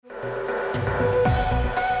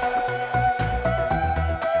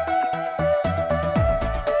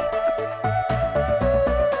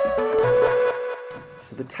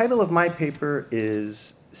So the title of my paper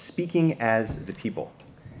is Speaking as the People.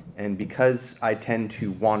 And because I tend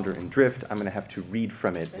to wander and drift, I'm going to have to read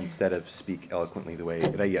from it instead of speak eloquently the way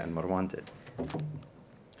Raya and Marwan did.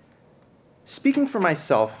 Speaking for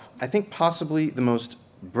myself, I think possibly the most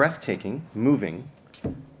breathtaking, moving,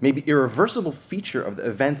 maybe irreversible feature of the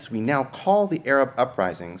events we now call the Arab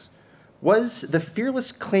uprisings was the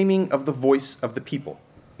fearless claiming of the voice of the people,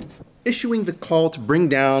 issuing the call to bring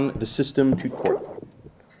down the system to court.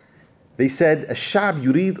 They said, "Ash-sha'b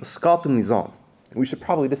yurid isqat al-nizam." And we should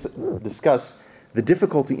probably discuss the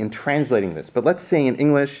difficulty in translating this. But let's say in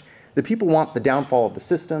English, the people want the downfall of the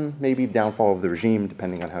system, maybe the downfall of the regime,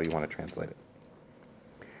 depending on how you want to translate it.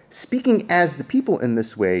 Speaking as the people in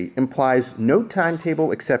this way implies no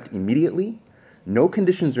timetable except immediately, no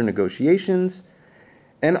conditions or negotiations,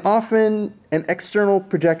 and often an external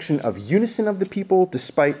projection of unison of the people,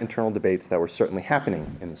 despite internal debates that were certainly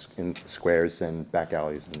happening in squares and back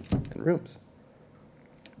alleys and rooms.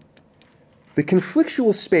 The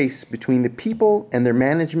conflictual space between the people and their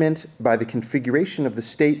management by the configuration of the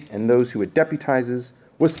state and those who it deputizes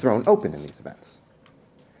was thrown open in these events.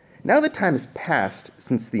 Now that time has passed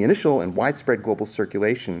since the initial and widespread global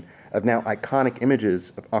circulation of now iconic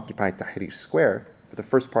images of occupied Tahrir Square, for the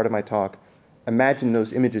first part of my talk, imagine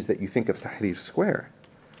those images that you think of Tahrir Square.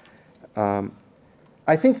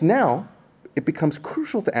 I think now it becomes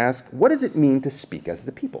crucial to ask, what does it mean to speak as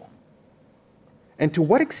the people? And to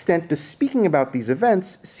what extent does speaking about these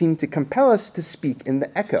events seem to compel us to speak in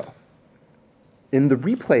the echo, in the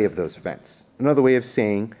replay of those events? Another way of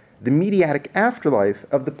saying the mediatic afterlife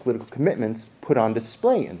of the political commitments put on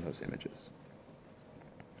display in those images.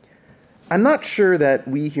 I'm not sure that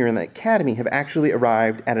we here in the Academy have actually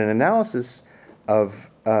arrived at an analysis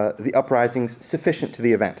of the uprisings sufficient to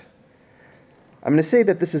the event. I'm going to say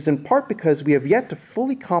that this is in part because we have yet to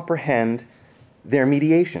fully comprehend their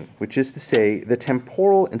mediation, which is to say, the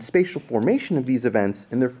temporal and spatial formation of these events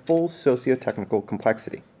in their full socio-technical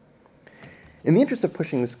complexity. In the interest of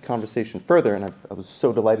pushing this conversation further, and I was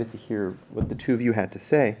so delighted to hear what the two of you had to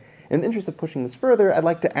say, in the interest of pushing this further, I'd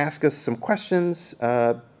like to ask us some questions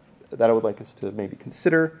that I would like us to maybe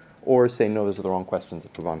consider, or say, no, those are the wrong questions,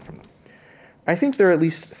 and move on from them. I think there are at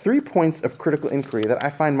least 3 points of critical inquiry that I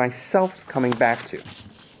find myself coming back to.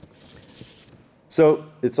 So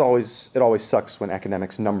it always sucks when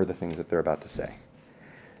academics number the things that they're about to say.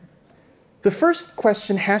 The first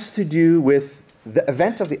question has to do with the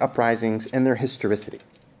event of the uprisings and their historicity.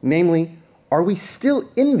 Namely, are we still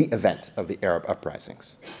in the event of the Arab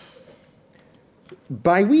uprisings?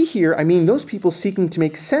 By we here, I mean those people seeking to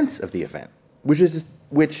make sense of the event, which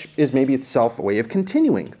is maybe itself a way of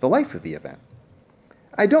continuing the life of the event.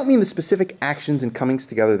 I don't mean the specific actions and comings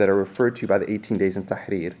together that are referred to by the 18 Days in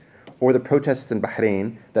Tahrir, or the protests in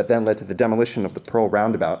Bahrain that then led to the demolition of the Pearl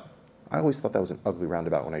Roundabout. I always thought that was an ugly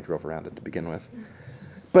roundabout when I drove around it to begin with.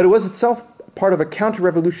 But it was itself part of a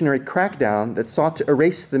counter-revolutionary crackdown that sought to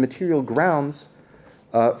erase the material grounds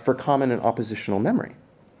for common and oppositional memory.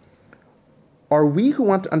 Are we who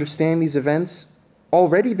want to understand these events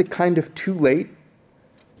already the kind of too late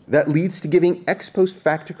that leads to giving ex post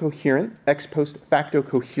facto coherence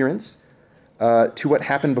to what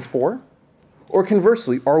happened before? Or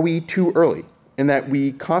conversely, are we too early in that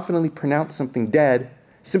we confidently pronounce something dead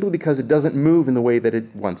simply because it doesn't move in the way that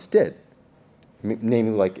it once did?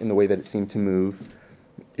 Namely, like in the way that it seemed to move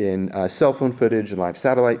in cell phone footage and live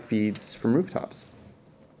satellite feeds from rooftops.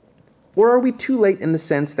 Or are we too late in the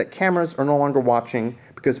sense that cameras are no longer watching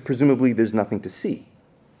because presumably there's nothing to see?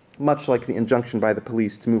 Much like the injunction by the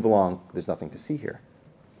police to move along, there's nothing to see here.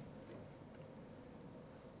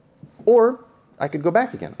 Or I could go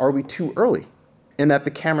back again. Are we too early in that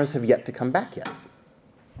the cameras have yet to come back yet?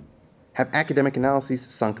 Have academic analyses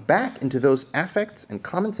sunk back into those affects and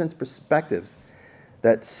common sense perspectives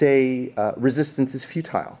that say resistance is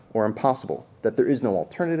futile or impossible, that there is no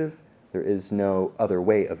alternative, there is no other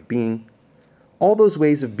way of being? All those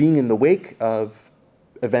ways of being in the wake of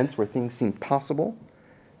events where things seem possible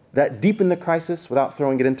that deepen the crisis without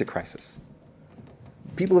throwing it into crisis.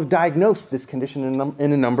 People have diagnosed this condition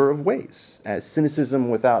in a number of ways, as cynicism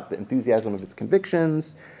without the enthusiasm of its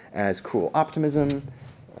convictions, as cruel optimism,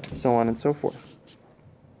 so on and so forth.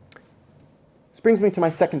 This brings me to my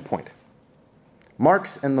second point,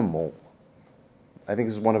 Marx and the mole. I think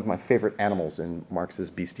this is one of my favorite animals in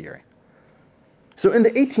Marx's bestiary. So in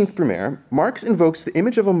the 18th Brumaire, Marx invokes the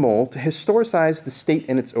image of a mole to historicize the state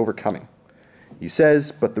and its overcoming. He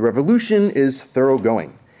says, but the revolution is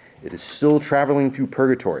thoroughgoing. It is still traveling through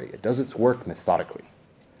purgatory. It does its work methodically.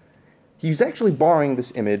 He's actually borrowing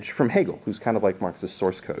this image from Hegel, who's kind of like Marx's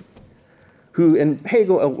source code, and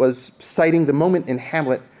Hegel was citing the moment in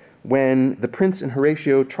Hamlet when the prince and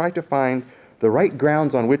Horatio try to find the right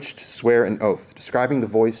grounds on which to swear an oath, describing the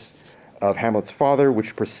voice of Hamlet's father,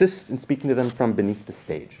 which persists in speaking to them from beneath the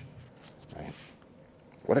stage. Right?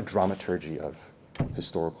 What a dramaturgy of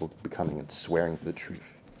historical becoming and swearing for the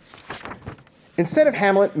truth. Instead of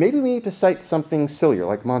Hamlet, maybe we need to cite something sillier,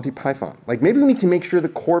 like Monty Python. Like maybe we need to make sure the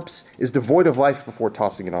corpse is devoid of life before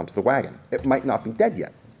tossing it onto the wagon. It might not be dead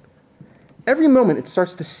yet. Every moment it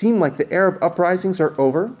starts to seem like the Arab uprisings are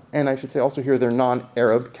over, and I should say also here their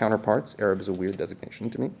non-Arab counterparts. Arab is a weird designation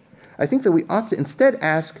to me. I think that we ought to instead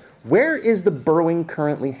ask, where is the burrowing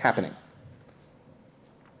currently happening?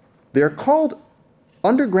 They are called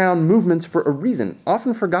underground movements for a reason,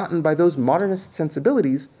 often forgotten by those modernist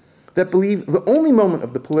sensibilities that believe the only moment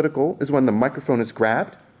of the political is when the microphone is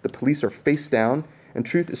grabbed, the police are face down, and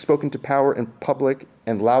truth is spoken to power in public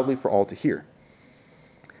and loudly for all to hear.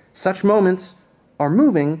 Such moments are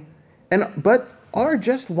moving, but are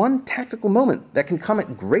just one tactical moment that can come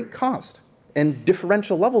at great cost and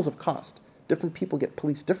differential levels of cost. Different people get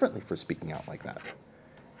policed differently for speaking out like that.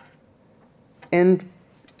 And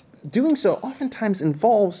doing so oftentimes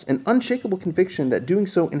involves an unshakable conviction that doing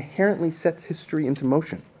so inherently sets history into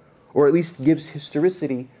motion, or at least gives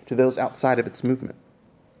historicity to those outside of its movement.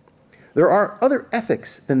 There are other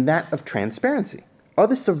ethics than that of transparency,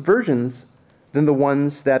 other subversions than the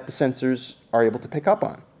ones that the censors are able to pick up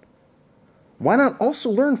on. Why not also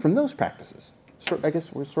learn from those practices? So I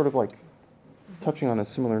guess we're sort of like touching on a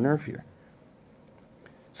similar nerve here.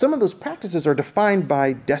 Some of those practices are defined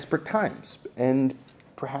by desperate times, and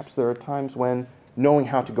perhaps there are times when knowing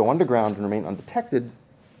how to go underground and remain undetected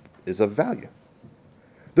is of value.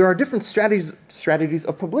 There are different strategies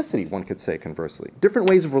of publicity, one could say conversely, different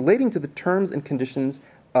ways of relating to the terms and conditions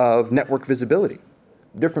of network visibility,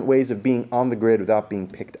 different ways of being on the grid without being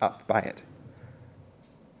picked up by it.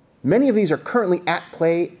 Many of these are currently at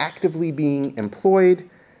play, actively being employed.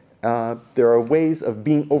 There are ways of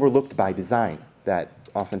being overlooked by design that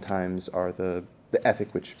oftentimes are the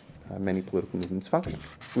ethic which many political movements function.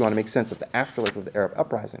 If we want to make sense of the afterlife of the Arab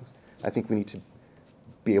uprisings, I think we need to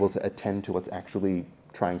be able to attend to what's actually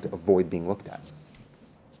trying to avoid being looked at.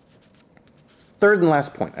 Third and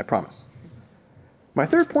last point, I promise. My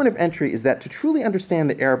third point of entry is that to truly understand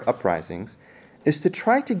the Arab uprisings is to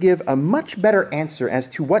try to give a much better answer as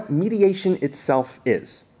to what mediation itself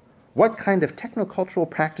is, what kind of technocultural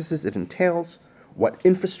practices it entails, what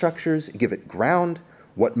infrastructures give it ground,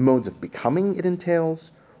 what modes of becoming it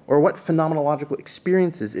entails, or what phenomenological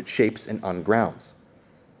experiences it shapes and ungrounds.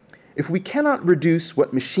 If we cannot reduce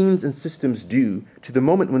what machines and systems do to the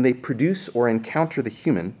moment when they produce or encounter the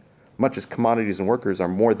human, much as commodities and workers are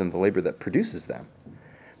more than the labor that produces them,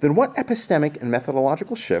 then what epistemic and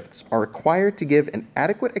methodological shifts are required to give an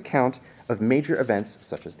adequate account of major events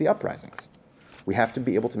such as the uprisings? We have to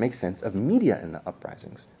be able to make sense of media in the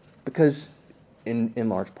uprisings because, in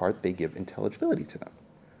large part, they give intelligibility to them.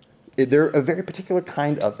 They're a very particular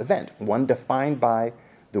kind of event, one defined by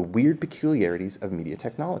the weird peculiarities of media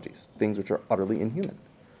technologies, things which are utterly inhuman.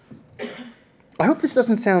 I hope this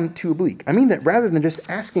doesn't sound too oblique. I mean that rather than just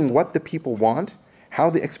asking what the people want, how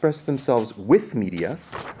they express themselves with media,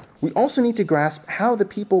 we also need to grasp how the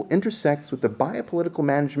people intersects with the biopolitical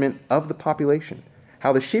management of the population,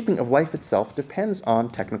 how the shaping of life itself depends on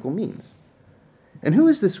technical means. And who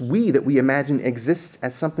is this we that we imagine exists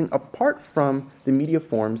as something apart from the media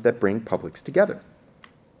forms that bring publics together?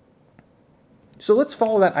 So let's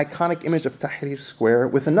follow that iconic image of Tahrir Square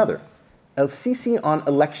with another, El-Sisi on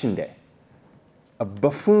election day, a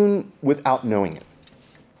buffoon without knowing it.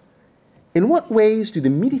 In what ways do the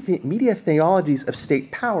media theologies of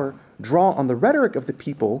state power draw on the rhetoric of the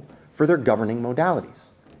people for their governing modalities?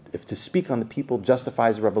 If to speak on the people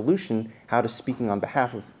justifies a revolution, how does speaking on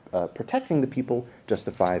behalf of protecting the people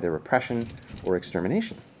justify their repression or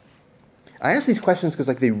extermination? I ask these questions because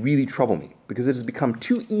they really trouble me, because it has become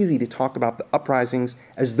too easy to talk about the uprisings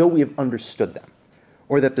as though we have understood them,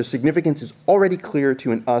 or that their significance is already clear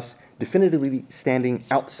to us definitively standing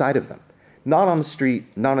outside of them, not on the street,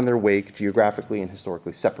 not in their wake, geographically and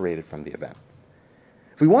historically separated from the event.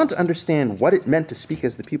 If we want to understand what it meant to speak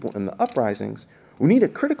as the people in the uprisings, we need a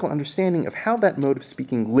critical understanding of how that mode of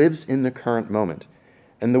speaking lives in the current moment,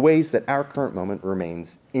 and the ways that our current moment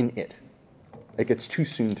remains in it. It gets too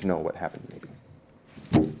soon to know what happened,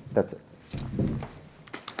 maybe. That's it.